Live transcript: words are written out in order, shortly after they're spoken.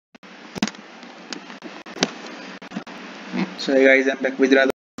So hey guys, I'm back with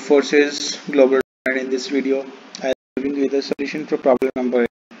another forces global, and in this video I'll be giving you the solution for problem number 8.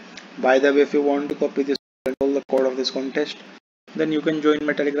 By the way, if you want to copy this and all the code of this contest, then you can join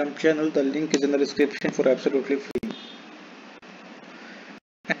my Telegram channel. The link is in the description for absolutely free.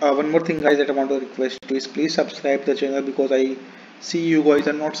 One more thing guys that I want to request you is please subscribe the channel, because I see you guys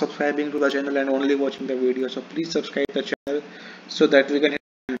are not subscribing to the channel and only watching the video. So please subscribe the channel so that we can hit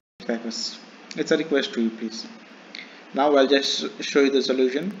 100 subscribers. It's a request to you, please. Now I'll just show you the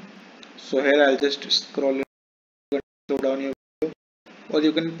solution. So here I'll just scroll down your video, or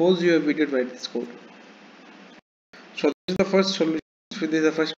you can pause your video to write this code. So this is the first solution. This is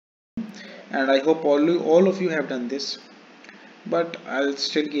the first, and I hope all of you have done this. But I'll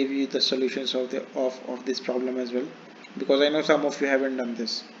still give you the solutions of this problem as well, because I know some of you haven't done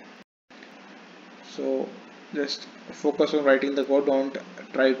this. So just focus on writing the code. Don't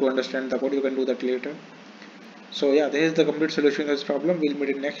try to understand the code. You can do that later. So yeah, this is the complete solution of this problem. We'll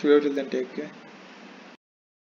meet in next video. Till then, take care.